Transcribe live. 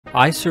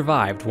I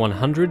survived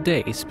 100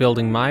 days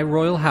building my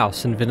royal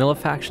house in Vanilla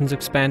Factions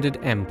Expanded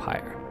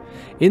Empire.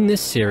 In this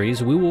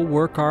series, we will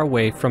work our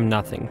way from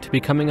nothing to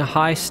becoming a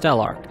High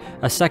Stellarch,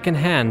 a second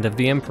hand of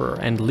the Emperor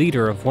and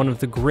leader of one of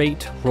the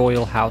great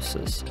royal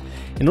houses.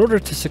 In order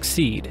to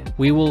succeed,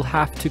 we will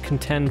have to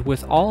contend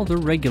with all the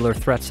regular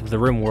threats of the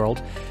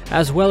Rimworld,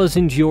 as well as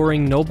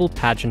enduring noble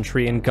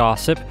pageantry and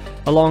gossip,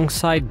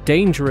 alongside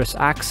dangerous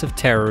acts of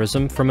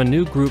terrorism from a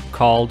new group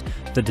called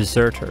the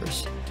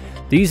Deserters.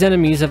 These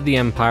enemies of the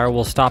Empire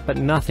will stop at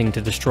nothing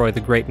to destroy the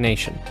great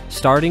nation,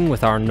 starting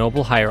with our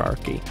noble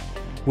hierarchy.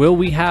 Will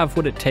we have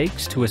what it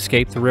takes to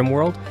escape the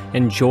Rimworld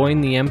and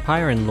join the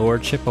Empire in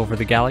lordship over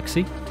the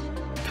galaxy?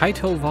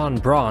 Kaito von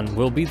Braun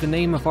will be the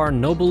name of our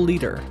noble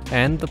leader,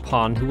 and the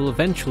pawn who will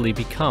eventually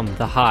become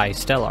the High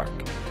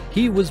Stellarch.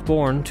 He was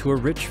born to a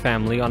rich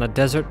family on a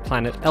desert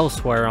planet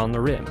elsewhere on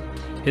the Rim.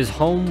 His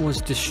home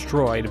was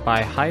destroyed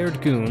by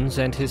hired goons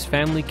and his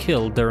family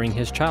killed during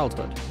his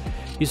childhood.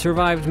 He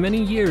survived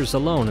many years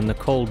alone in the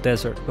cold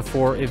desert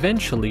before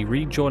eventually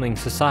rejoining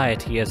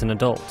society as an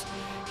adult.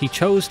 He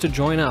chose to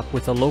join up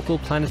with a local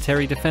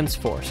planetary defense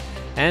force,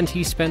 and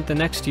he spent the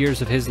next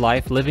years of his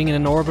life living in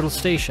an orbital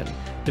station,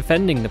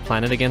 defending the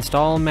planet against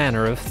all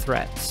manner of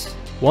threats.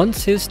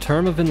 Once his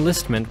term of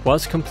enlistment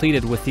was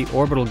completed with the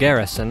orbital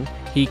garrison,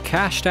 he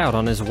cashed out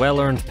on his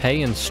well-earned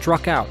pay and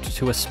struck out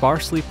to a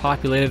sparsely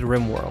populated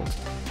Rimworld.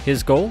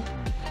 His goal?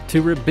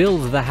 To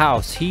rebuild the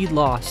house he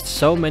lost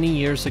so many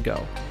years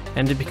ago,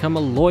 and to become a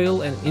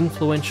loyal and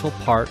influential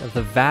part of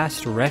the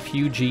vast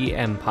refugee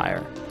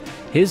empire.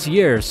 His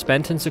years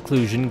spent in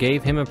seclusion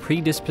gave him a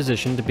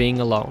predisposition to being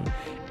alone,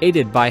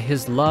 aided by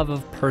his love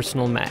of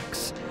personal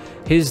mechs.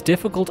 His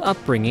difficult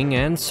upbringing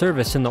and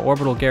service in the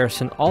orbital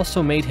garrison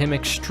also made him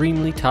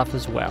extremely tough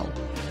as well.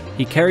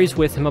 He carries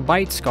with him a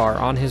bite scar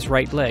on his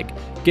right leg,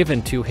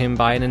 given to him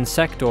by an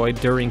insectoid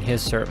during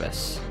his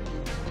service.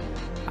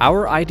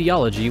 Our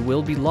ideology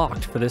will be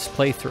locked for this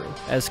playthrough,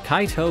 as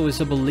Kaito is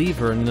a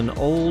believer in an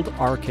old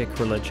Archic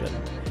religion.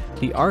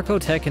 The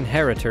Archotech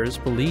inheritors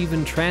believe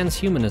in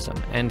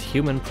transhumanism and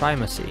human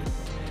primacy.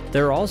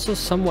 They're also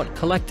somewhat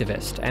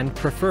collectivist and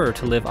prefer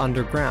to live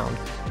underground,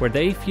 where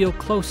they feel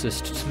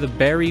closest to the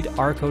buried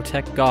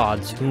Archotech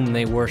gods whom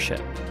they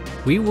worship.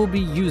 We will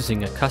be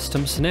using a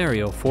custom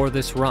scenario for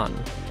this run,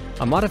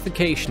 a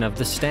modification of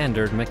the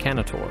standard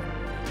Mechanitor.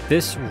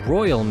 This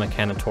Royal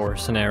Mechanitor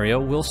scenario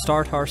will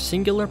start our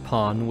singular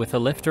pawn with a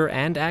lifter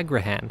and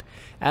agrihand,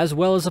 as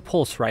well as a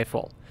pulse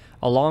rifle,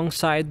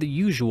 alongside the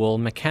usual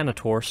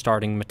Mechanitor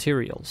starting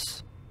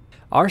materials.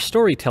 Our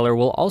storyteller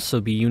will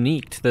also be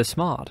unique to this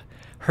mod.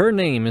 Her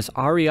name is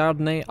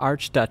Ariadne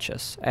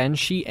Archduchess, and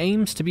she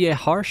aims to be a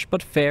harsh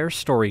but fair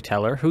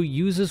storyteller who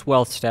uses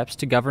wealth steps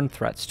to govern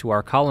threats to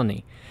our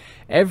colony.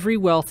 Every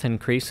wealth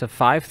increase of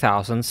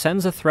 5,000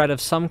 sends a threat of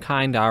some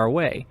kind our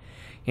way.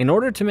 In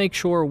order to make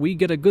sure we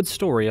get a good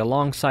story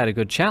alongside a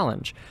good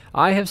challenge,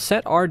 I have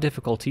set our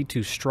difficulty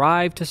to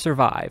Strive to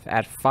Survive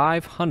at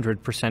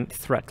 500%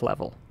 threat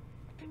level.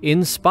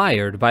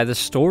 Inspired by the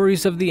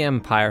stories of the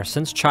Empire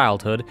since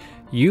childhood,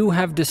 you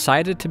have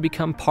decided to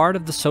become part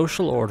of the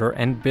social order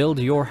and build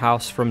your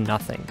house from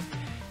nothing.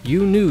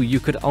 You knew you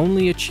could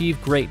only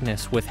achieve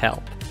greatness with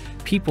help.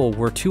 People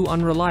were too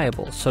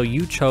unreliable, so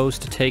you chose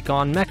to take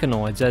on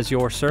mechanoids as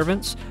your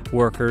servants,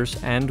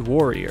 workers, and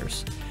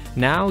warriors.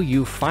 Now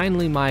you've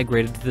finally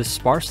migrated to this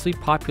sparsely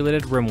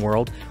populated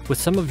Rimworld with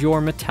some of your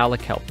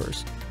metallic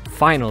helpers.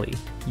 Finally,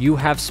 you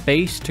have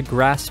space to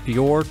grasp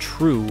your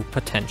true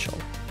potential.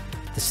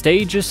 The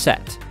stage is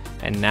set,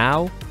 and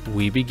now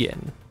we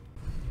begin.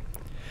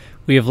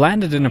 We have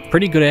landed in a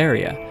pretty good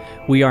area.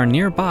 We are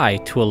nearby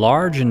to a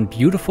large and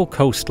beautiful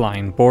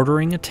coastline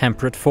bordering a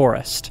temperate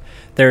forest.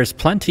 There is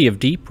plenty of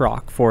deep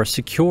rock for a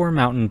secure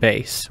mountain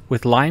base,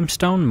 with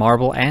limestone,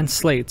 marble, and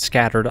slate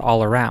scattered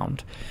all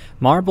around.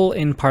 Marble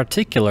in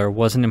particular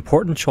was an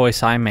important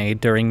choice I made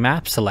during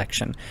map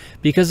selection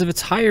because of its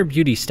higher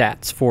beauty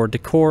stats for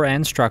decor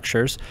and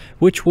structures,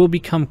 which will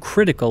become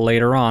critical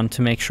later on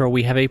to make sure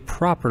we have a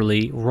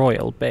properly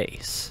royal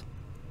base.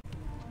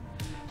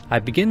 I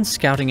begin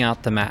scouting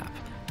out the map.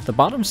 The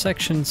bottom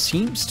section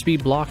seems to be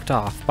blocked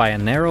off by a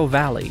narrow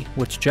valley,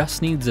 which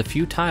just needs a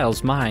few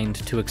tiles mined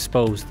to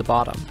expose the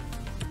bottom.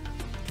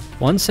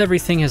 Once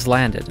everything has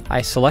landed,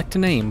 I select a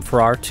name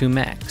for our two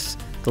mechs.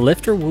 The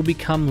lifter will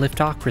become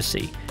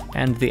Liftocracy,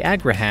 and the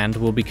agrihand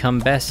will become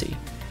Bessie.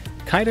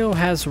 Kaito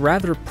has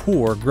rather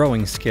poor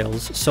growing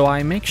skills, so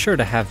I make sure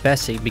to have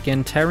Bessie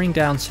begin tearing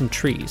down some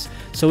trees,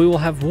 so we will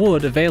have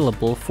wood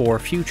available for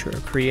future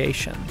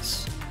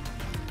creations.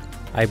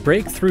 I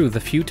break through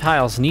the few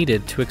tiles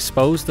needed to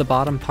expose the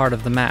bottom part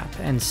of the map,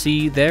 and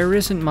see there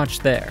isn't much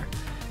there,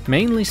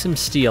 mainly some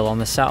steel on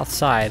the south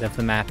side of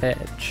the map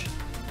edge.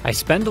 I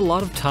spend a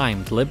lot of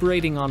time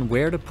deliberating on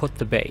where to put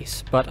the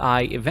base, but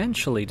I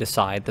eventually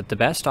decide that the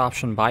best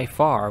option by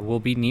far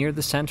will be near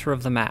the center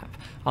of the map,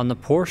 on the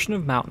portion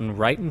of mountain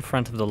right in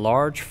front of the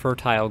large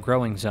fertile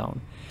growing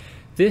zone.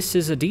 This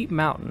is a deep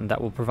mountain that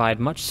will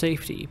provide much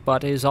safety,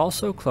 but is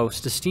also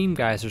close to steam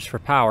geysers for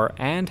power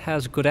and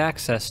has good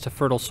access to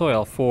fertile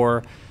soil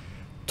for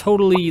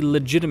totally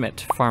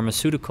legitimate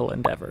pharmaceutical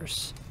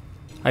endeavors.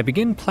 I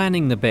begin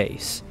planning the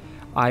base.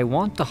 I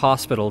want the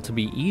hospital to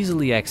be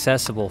easily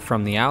accessible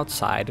from the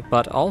outside,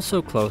 but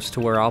also close to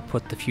where I'll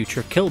put the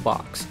future kill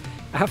box.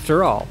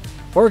 After all,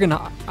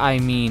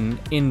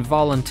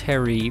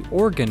 involuntary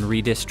organ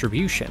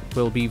redistribution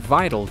will be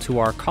vital to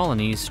our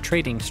colony's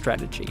trading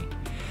strategy.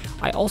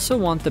 I also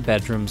want the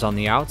bedrooms on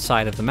the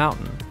outside of the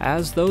mountain,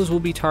 as those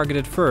will be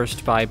targeted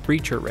first by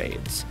breacher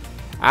raids.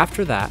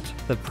 After that,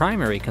 the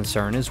primary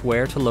concern is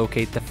where to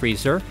locate the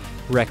freezer,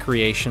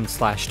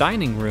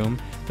 recreation/dining room,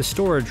 the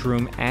storage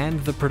room, and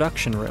the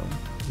production room.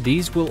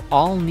 These will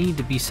all need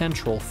to be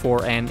central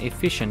for an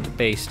efficient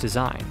base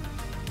design.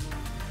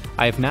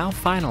 I have now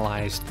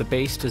finalized the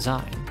base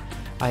design.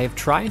 I have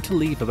tried to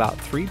leave about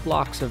 3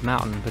 blocks of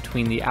mountain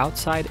between the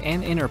outside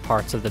and inner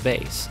parts of the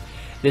base.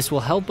 This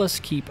will help us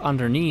keep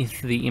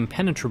underneath the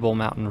impenetrable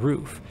mountain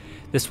roof.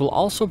 This will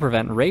also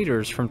prevent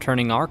raiders from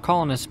turning our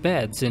colonist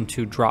beds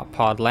into drop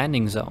pod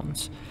landing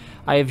zones.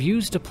 I have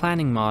used a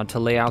planning mod to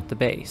lay out the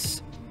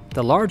base.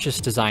 The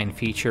largest design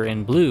feature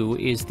in blue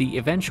is the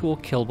eventual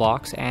kill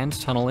box and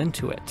tunnel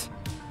into it.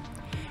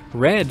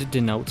 Red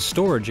denotes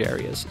storage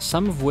areas,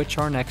 some of which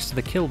are next to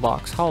the kill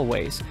box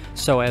hallways,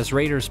 so as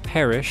raiders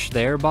perish,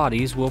 their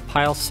bodies will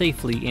pile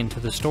safely into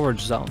the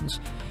storage zones.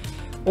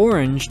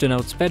 Orange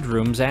denotes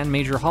bedrooms and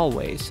major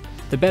hallways.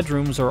 The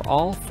bedrooms are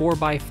all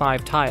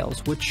 4x5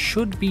 tiles, which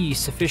should be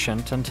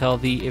sufficient until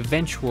the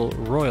eventual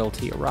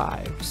royalty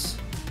arrives.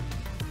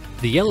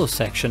 The yellow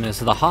section is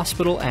the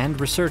hospital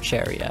and research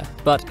area,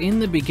 but in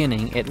the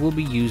beginning it will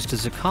be used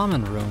as a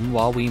common room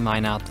while we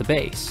mine out the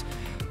base.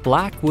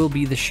 Black will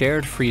be the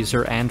shared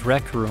freezer and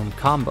rec room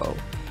combo.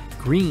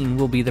 Green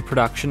will be the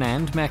production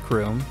and mech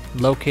room,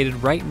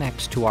 located right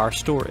next to our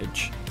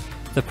storage.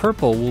 The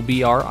purple will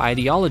be our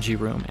ideology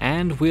room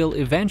and will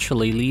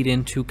eventually lead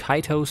into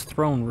Kaito's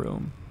throne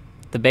room.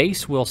 The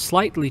base will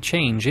slightly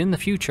change in the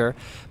future,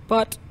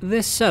 but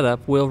this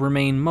setup will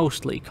remain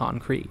mostly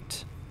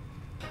concrete.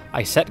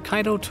 I set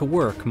Kaito to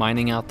work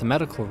mining out the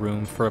medical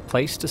room for a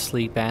place to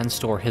sleep and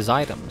store his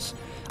items.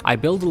 I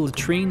build a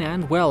latrine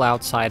and well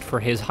outside for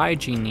his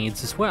hygiene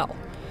needs as well.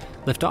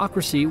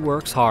 Liftocracy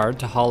works hard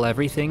to haul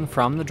everything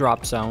from the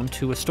drop zone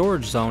to a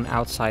storage zone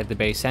outside the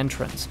base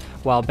entrance,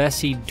 while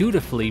Bessie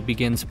dutifully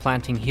begins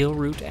planting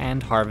healroot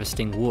and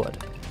harvesting wood.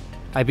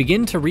 I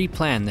begin to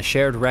replan the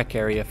shared rec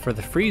area for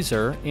the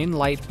freezer in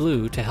light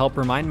blue to help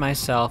remind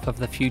myself of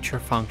the future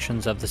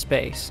functions of the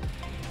space.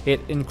 It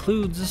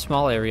includes a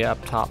small area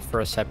up top for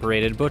a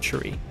separated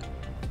butchery.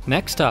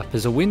 Next up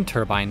is a wind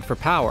turbine for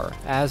power,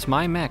 as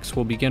my mechs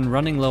will begin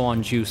running low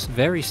on juice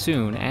very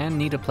soon and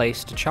need a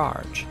place to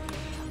charge.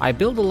 I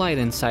build a light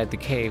inside the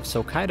cave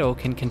so Kaito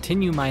can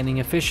continue mining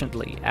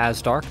efficiently,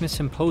 as darkness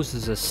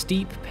imposes a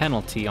steep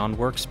penalty on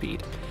work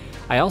speed.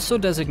 I also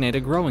designate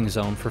a growing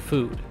zone for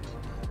food.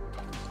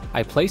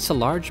 I place a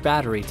large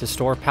battery to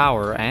store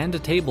power and a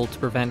table to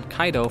prevent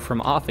Kaito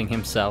from offing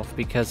himself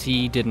because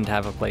he didn't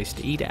have a place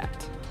to eat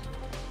at.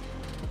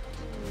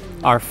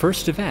 Our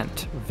first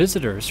event,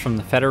 visitors from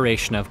the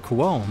Federation of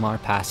Kuom are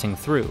passing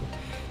through.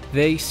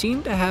 They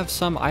seem to have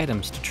some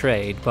items to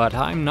trade, but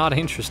I'm not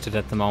interested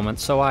at the moment,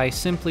 so I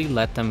simply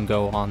let them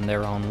go on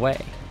their own way.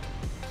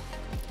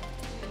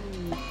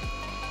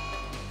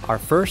 Our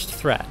first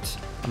threat,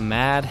 a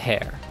mad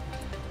hare.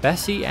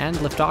 Bessie and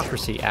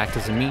Liftocracy act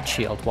as a meat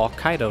shield while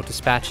Kaito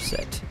dispatches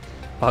it.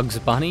 Bugs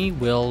Bunny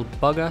will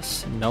bug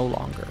us no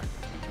longer.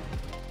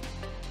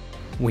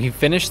 We've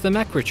finished the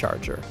mech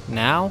recharger.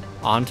 Now,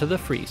 onto the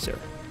freezer.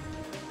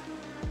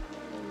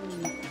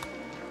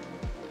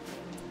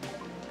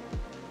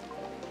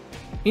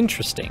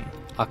 Interesting,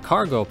 a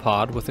cargo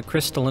pod with a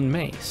crystalline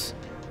mace.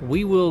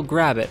 We will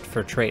grab it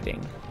for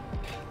trading.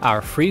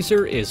 Our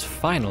freezer is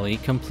finally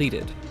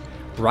completed.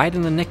 Right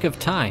in the nick of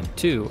time,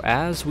 too,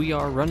 as we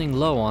are running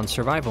low on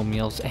survival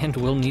meals and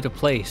will need a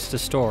place to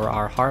store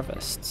our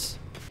harvests.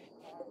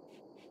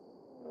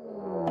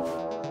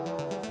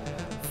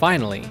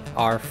 Finally,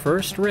 our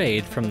first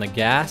raid from the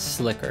gas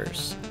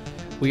slickers.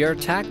 We are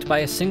attacked by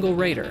a single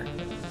raider.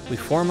 We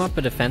form up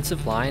a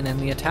defensive line and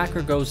the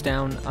attacker goes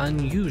down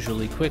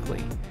unusually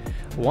quickly.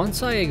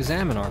 Once I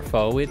examine our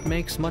foe, it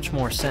makes much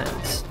more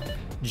sense.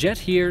 Jet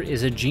here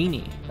is a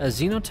genie, a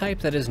xenotype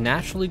that is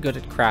naturally good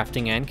at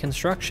crafting and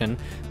construction,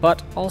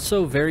 but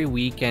also very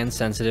weak and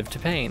sensitive to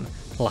pain,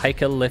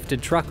 like a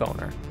lifted truck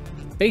owner.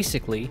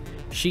 Basically,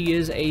 she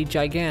is a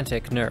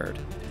gigantic nerd.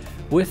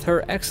 With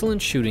her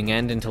excellent shooting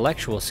and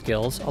intellectual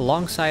skills,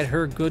 alongside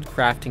her good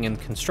crafting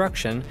and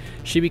construction,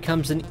 she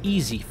becomes an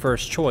easy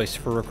first choice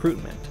for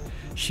recruitment.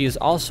 She is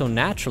also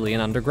naturally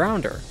an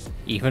undergrounder,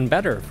 even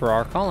better for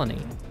our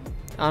colony.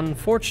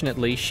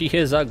 Unfortunately, she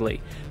is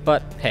ugly,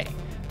 but hey,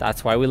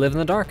 that's why we live in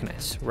the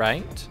darkness,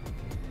 right?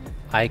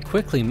 I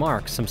quickly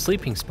mark some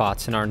sleeping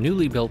spots in our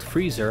newly built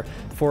freezer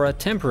for a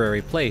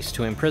temporary place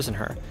to imprison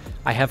her.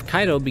 I have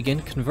Kaito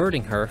begin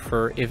converting her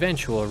for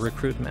eventual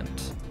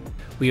recruitment.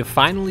 We have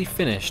finally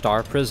finished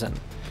our prison.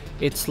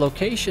 Its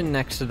location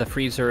next to the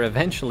freezer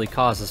eventually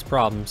causes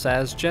problems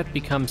as Jet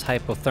becomes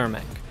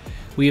hypothermic.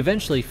 We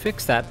eventually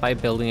fix that by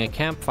building a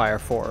campfire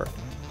for her.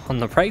 On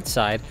the bright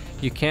side,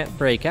 you can't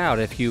break out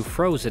if you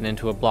froze it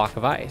into a block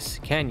of ice,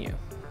 can you?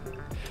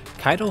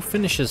 Kaito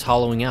finishes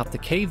hollowing out the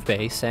cave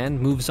base and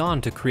moves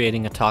on to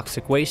creating a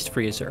toxic waste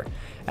freezer,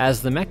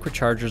 as the mech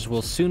rechargers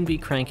will soon be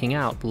cranking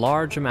out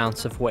large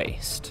amounts of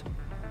waste.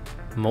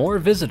 More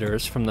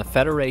visitors from the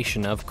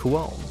Federation of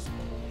Kuon.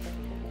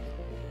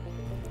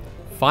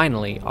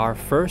 Finally, our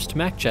first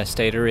mech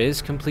gestator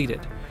is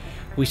completed.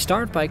 We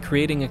start by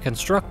creating a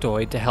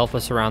constructoid to help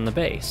us around the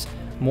base.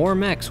 More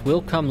mechs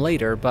will come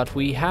later, but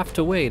we have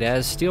to wait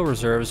as steel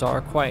reserves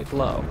are quite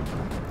low.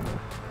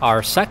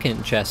 Our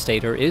second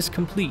gestator is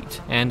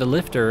complete, and a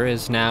lifter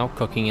is now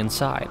cooking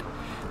inside.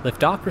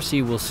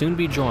 Liftocracy will soon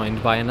be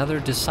joined by another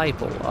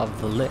disciple of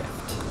the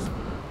lift.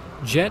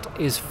 Jet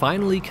is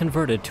finally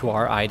converted to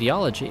our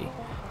ideology.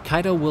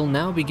 Kaito will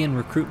now begin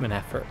recruitment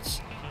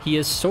efforts. He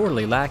is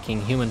sorely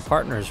lacking human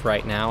partners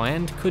right now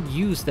and could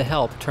use the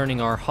help turning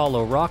our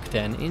hollow rock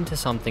den into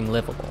something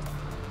livable.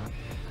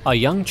 A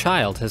young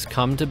child has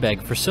come to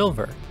beg for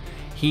silver.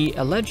 He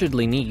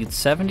allegedly needs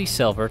 70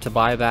 silver to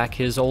buy back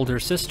his older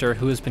sister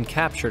who has been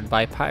captured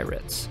by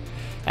pirates.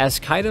 As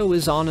Kaito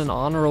is on an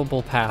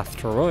honorable path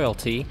to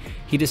royalty,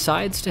 he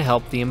decides to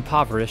help the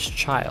impoverished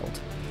child.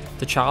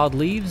 The child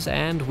leaves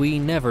and we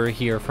never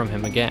hear from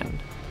him again.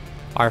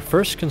 Our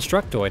first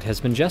constructoid has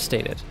been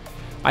gestated.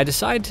 I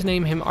decide to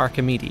name him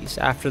Archimedes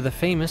after the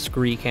famous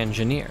Greek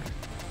engineer.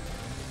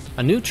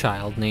 A new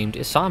child named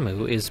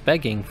Isamu is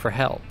begging for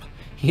help.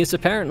 He is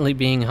apparently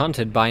being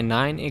hunted by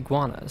 9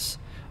 iguanas.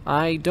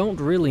 I don't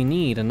really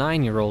need a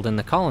 9-year-old in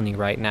the colony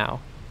right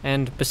now,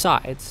 and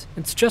besides,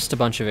 it's just a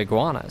bunch of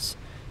iguanas.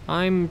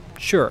 I'm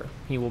sure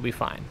he will be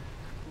fine.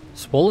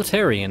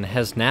 Swolitarian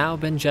has now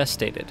been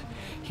gestated.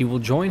 He will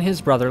join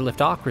his brother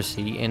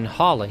Liftocracy in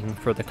hauling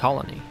for the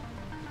colony.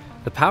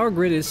 The power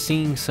grid is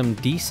seeing some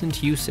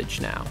decent usage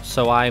now,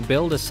 so I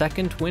build a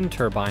second wind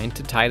turbine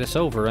to tide us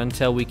over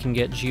until we can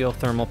get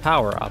geothermal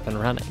power up and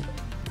running.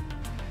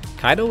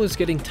 Kaito is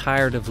getting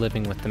tired of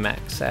living with the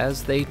mechs,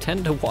 as they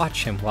tend to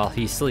watch him while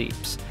he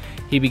sleeps.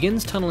 He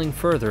begins tunneling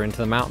further into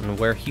the mountain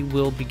where he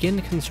will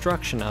begin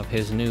construction of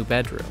his new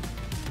bedroom.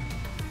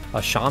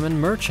 A shaman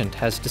merchant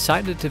has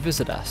decided to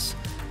visit us.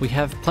 We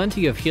have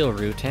plenty of heal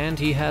root and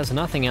he has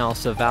nothing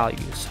else of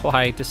value, so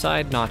I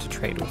decide not to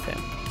trade with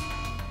him.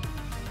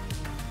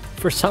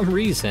 For some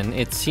reason,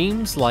 it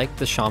seems like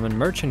the shaman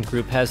merchant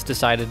group has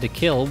decided to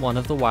kill one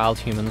of the wild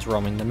humans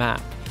roaming the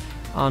map.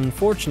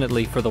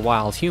 Unfortunately for the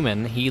wild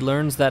human, he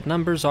learns that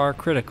numbers are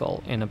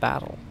critical in a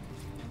battle.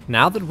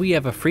 Now that we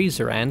have a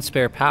freezer and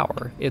spare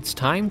power, it's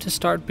time to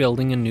start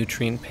building a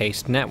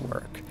nutrient-paced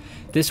network.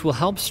 This will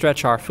help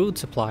stretch our food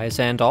supplies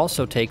and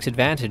also takes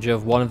advantage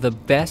of one of the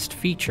best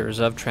features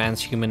of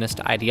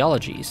transhumanist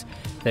ideologies,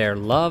 their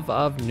love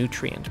of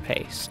nutrient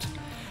paste.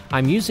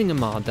 I'm using a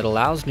mod that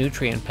allows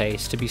nutrient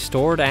paste to be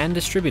stored and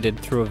distributed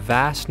through a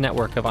vast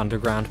network of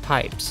underground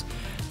pipes.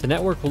 The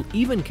network will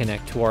even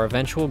connect to our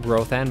eventual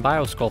growth and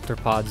biosculptor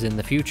pods in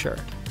the future.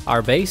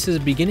 Our base is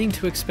beginning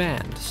to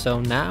expand,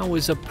 so now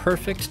is a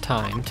perfect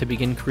time to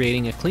begin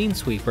creating a clean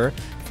sweeper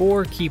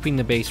for keeping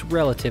the base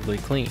relatively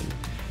clean.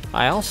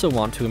 I also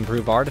want to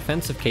improve our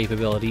defensive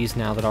capabilities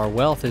now that our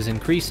wealth is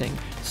increasing,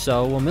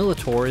 so a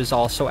Militor is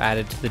also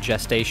added to the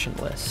gestation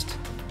list.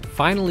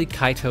 Finally,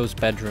 Kaito's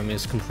bedroom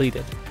is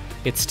completed.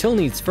 It still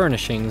needs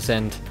furnishings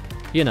and,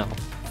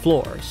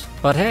 floors.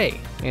 But hey,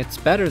 it's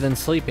better than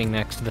sleeping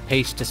next to the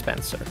paste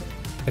dispenser.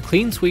 The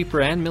Clean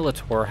Sweeper and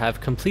Militor have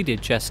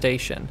completed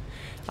gestation.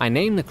 I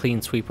named the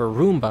Clean Sweeper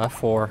Roomba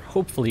for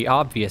hopefully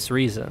obvious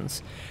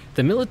reasons.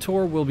 The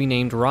Militor will be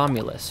named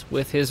Romulus,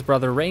 with his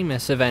brother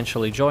Remus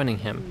eventually joining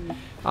him.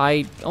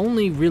 I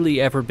only really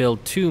ever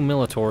build 2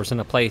 Militors in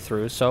a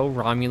playthrough, so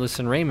Romulus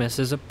and Remus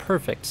is a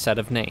perfect set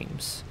of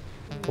names.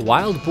 A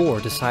wild boar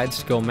decides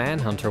to go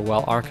manhunter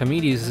while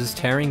Archimedes is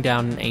tearing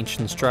down an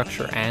ancient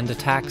structure and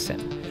attacks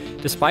him.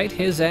 Despite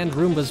his and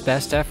Roomba's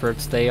best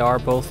efforts, they are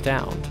both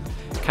downed.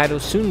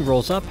 Kaito soon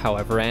rolls up,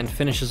 however, and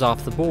finishes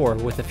off the boar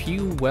with a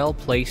few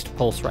well-placed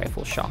pulse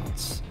rifle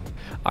shots.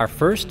 Our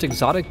first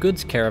exotic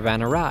goods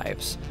caravan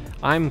arrives.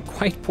 I'm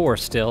quite poor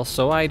still,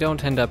 so I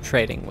don't end up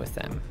trading with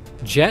them.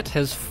 Jet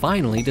has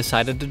finally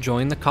decided to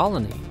join the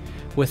colony.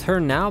 With her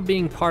now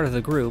being part of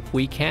the group,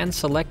 we can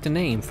select a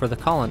name for the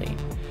colony.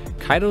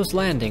 Kaito's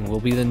Landing will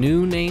be the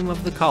new name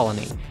of the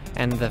colony,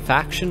 and the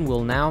faction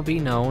will now be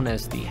known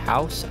as the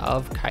House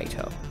of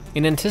Kaito.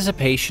 In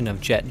anticipation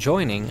of Jet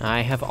joining,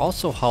 I have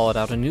also hollowed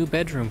out a new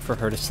bedroom for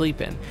her to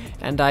sleep in,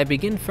 and I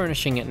begin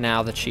furnishing it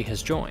now that she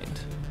has joined.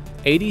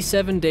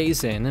 87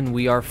 days in, and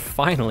we are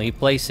finally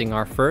placing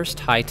our first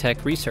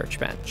high-tech research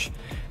bench.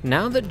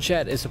 Now that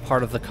Jet is a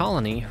part of the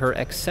colony, her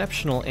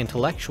exceptional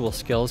intellectual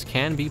skills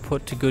can be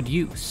put to good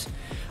use.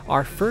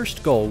 Our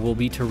first goal will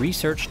be to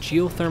research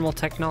geothermal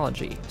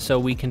technology, so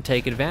we can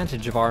take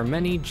advantage of our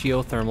many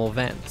geothermal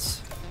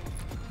vents.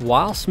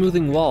 While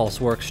smoothing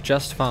walls works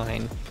just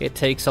fine, it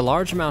takes a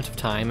large amount of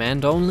time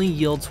and only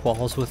yields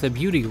walls with a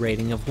beauty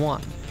rating of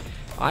 1.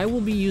 I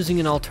will be using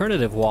an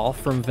alternative wall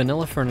from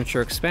Vanilla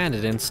Furniture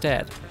Expanded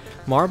instead.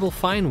 Marble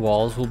fine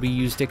walls will be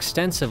used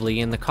extensively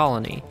in the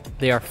colony.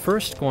 They are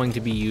first going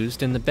to be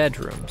used in the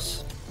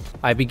bedrooms.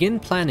 I begin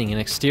planning an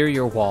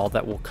exterior wall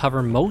that will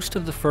cover most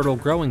of the fertile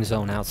growing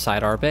zone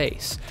outside our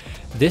base.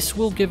 This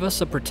will give us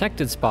a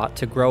protected spot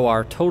to grow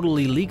our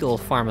totally legal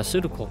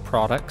pharmaceutical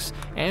products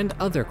and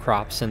other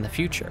crops in the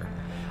future.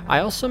 I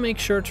also make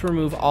sure to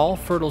remove all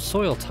fertile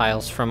soil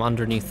tiles from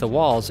underneath the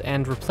walls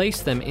and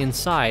replace them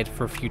inside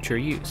for future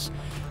use.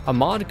 A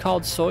mod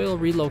called Soil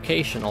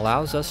Relocation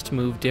allows us to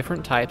move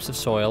different types of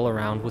soil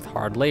around with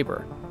hard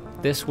labor.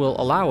 This will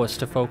allow us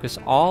to focus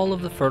all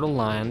of the fertile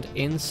land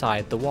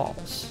inside the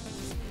walls.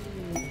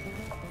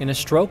 In a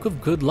stroke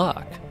of good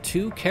luck,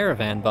 2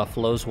 caravan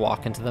buffaloes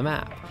walk into the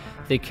map.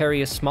 They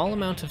carry a small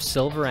amount of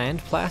silver and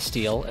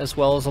plasteel, as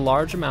well as a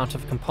large amount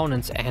of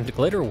components and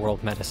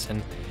GlitterWorld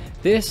medicine.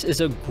 This is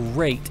a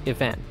great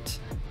event.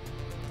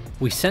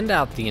 We send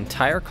out the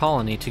entire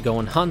colony to go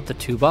and hunt the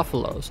 2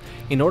 buffaloes,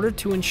 in order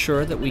to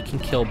ensure that we can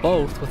kill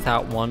both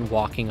without one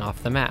walking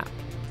off the map.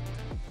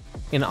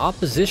 In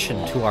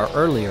opposition to our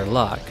earlier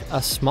luck,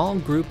 a small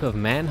group of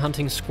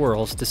man-hunting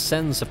squirrels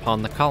descends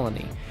upon the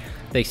colony.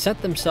 They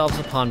set themselves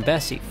upon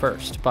Bessie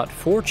first, but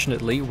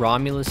fortunately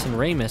Romulus and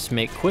Remus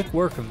make quick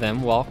work of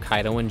them while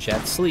Kaido and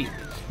Jet sleep.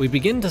 We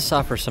begin to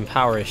suffer some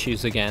power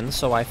issues again,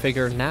 so I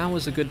figure now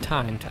is a good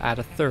time to add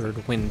a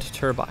 3rd wind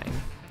turbine.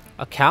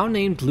 A cow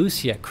named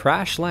Lucia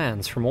crash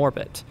lands from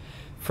orbit.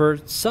 For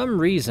some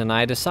reason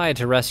I decide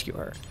to rescue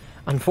her.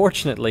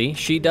 Unfortunately,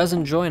 she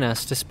doesn't join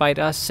us despite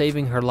us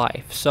saving her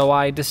life, so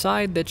I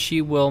decide that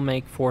she will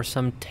make for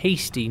some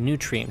tasty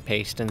nutrient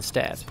paste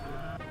instead.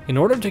 In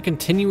order to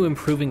continue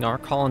improving our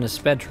colonists'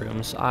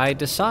 bedrooms, I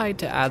decide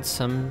to add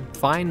some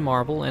fine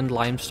marble and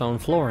limestone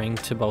flooring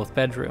to both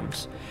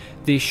bedrooms.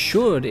 This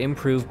should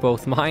improve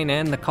both mine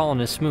and the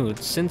colonists'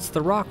 moods, since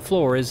the rock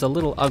floor is a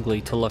little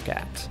ugly to look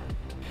at.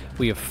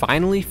 We have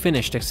finally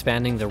finished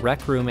expanding the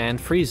rec room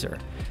and freezer.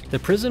 The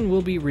prison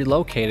will be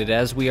relocated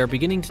as we are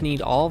beginning to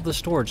need all of the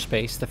storage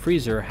space the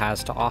freezer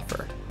has to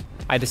offer.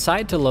 I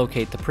decide to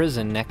locate the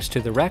prison next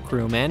to the rec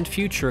room and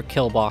future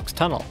killbox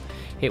tunnel.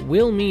 It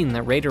will mean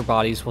that raider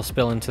bodies will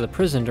spill into the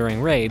prison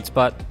during raids,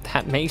 but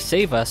that may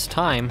save us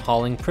time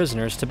hauling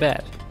prisoners to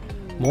bed.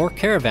 More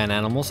caravan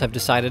animals have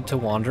decided to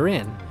wander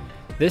in.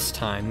 This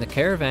time, the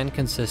caravan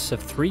consists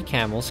of 3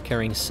 camels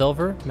carrying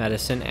silver,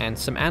 medicine, and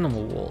some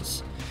animal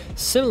wools.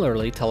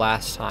 Similarly to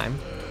last time,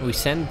 we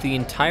send the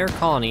entire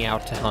colony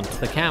out to hunt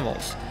the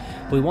camels.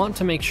 We want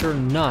to make sure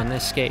none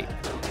escape.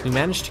 We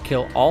managed to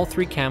kill all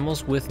 3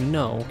 camels with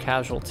no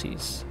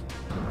casualties.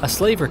 A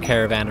slaver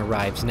caravan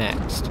arrives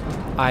next.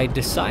 I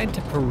decide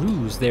to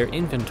peruse their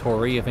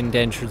inventory of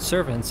indentured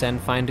servants and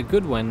find a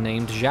good one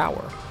named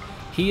Zhaoer.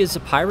 He is a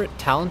pirate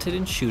talented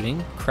in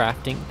shooting,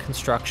 crafting,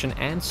 construction,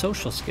 and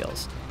social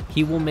skills.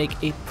 He will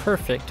make a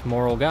perfect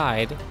moral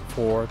guide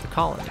for the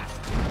colony.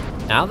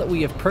 Now that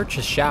we have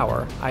purchased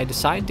Zhaoer, I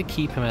decide to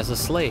keep him as a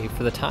slave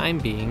for the time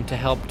being to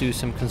help do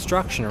some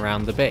construction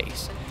around the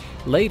base.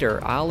 Later,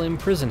 I'll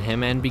imprison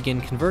him and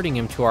begin converting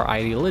him to our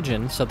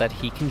ideologian so that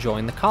he can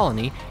join the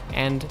colony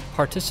and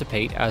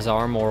participate as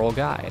our moral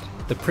guide.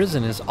 The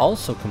prison is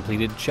also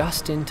completed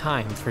just in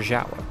time for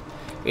Zhaoer.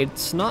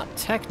 It's not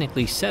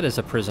technically set as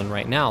a prison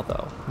right now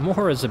though,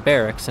 more as a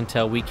barracks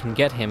until we can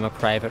get him a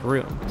private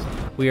room.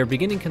 We are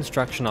beginning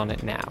construction on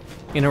it now.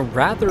 In a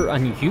rather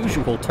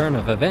unusual turn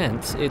of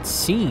events, it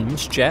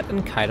seems Jet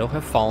and Kaido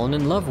have fallen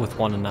in love with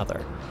one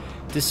another.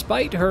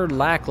 Despite her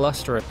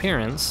lackluster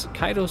appearance,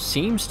 Kaido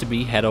seems to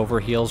be head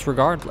over heels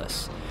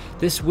regardless.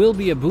 This will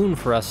be a boon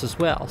for us as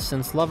well,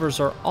 since lovers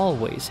are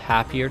always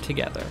happier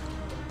together.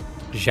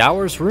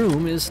 Zhaoer's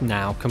room is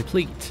now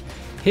complete.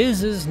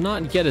 His is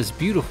not yet as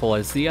beautiful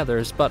as the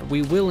others, but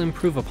we will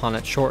improve upon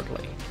it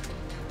shortly.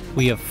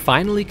 We have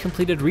finally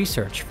completed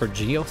research for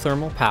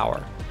geothermal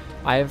power.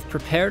 I have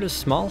prepared a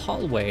small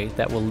hallway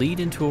that will lead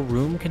into a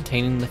room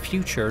containing the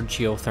future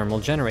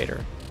geothermal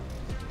generator.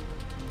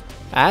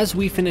 As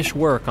we finish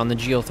work on the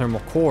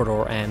geothermal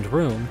corridor and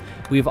room,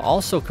 we have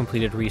also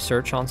completed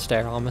research on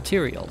sterile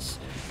materials.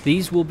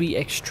 These will be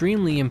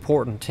extremely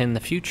important in the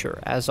future,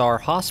 as our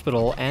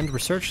hospital and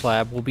research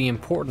lab will be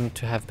important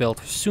to have built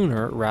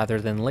sooner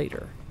rather than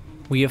later.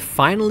 We have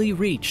finally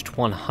reached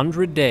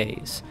 100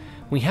 days.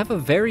 We have a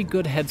very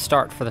good head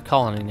start for the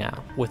colony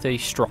now, with a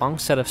strong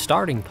set of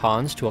starting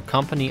pawns to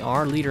accompany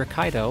our leader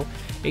Kaido,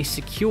 a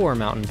secure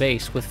mountain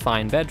base with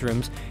fine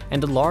bedrooms,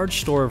 and a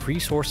large store of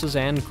resources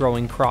and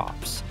growing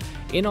crops.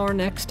 In our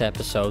next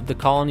episode, the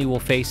colony will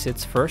face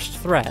its first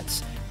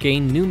threats,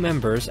 gain new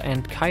members,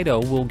 and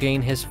Kaido will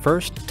gain his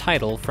first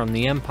title from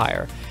the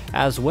Empire,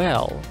 as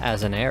well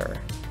as an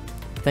heir.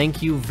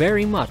 Thank you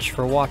very much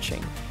for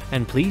watching,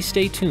 and please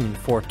stay tuned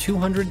for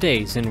 200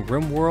 days in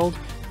Rimworld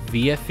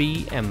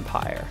VFE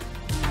Empire.